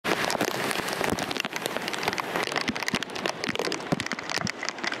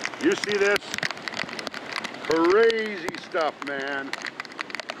You see this? Crazy stuff, man.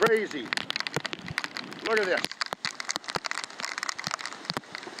 Crazy. Look at this.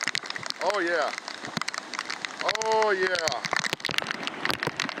 Oh yeah. Oh yeah.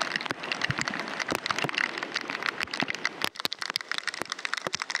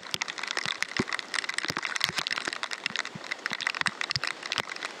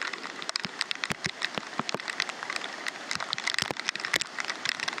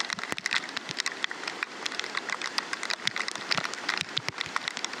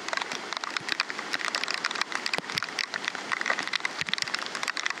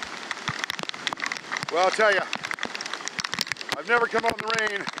 Well, I'll tell you, I've never come out in the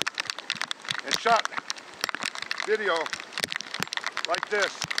rain and shot video like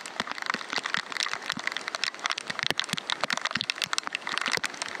this.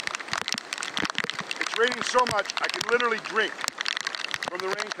 It's raining so much, I can literally drink from the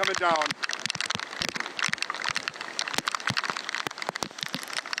rain coming down.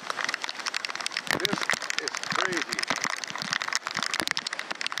 This is crazy.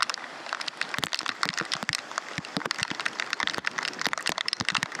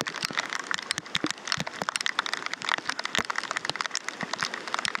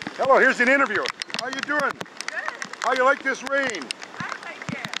 Hello, here's an interview. How you doing? Good. How you like this rain? I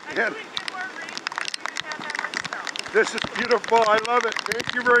like it. I Yeah. knew we'd get more rain because we didn't have that much snow. This is beautiful. I love it.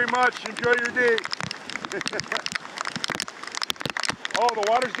 Thank you very much. Enjoy your day. Oh, the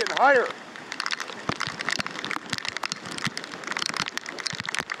water's getting higher.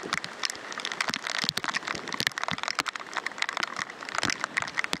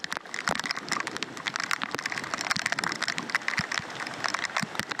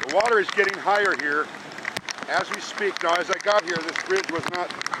 The water is getting higher here as we speak. Now, as I got here, this bridge was not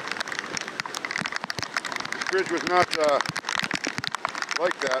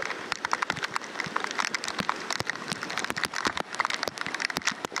like that.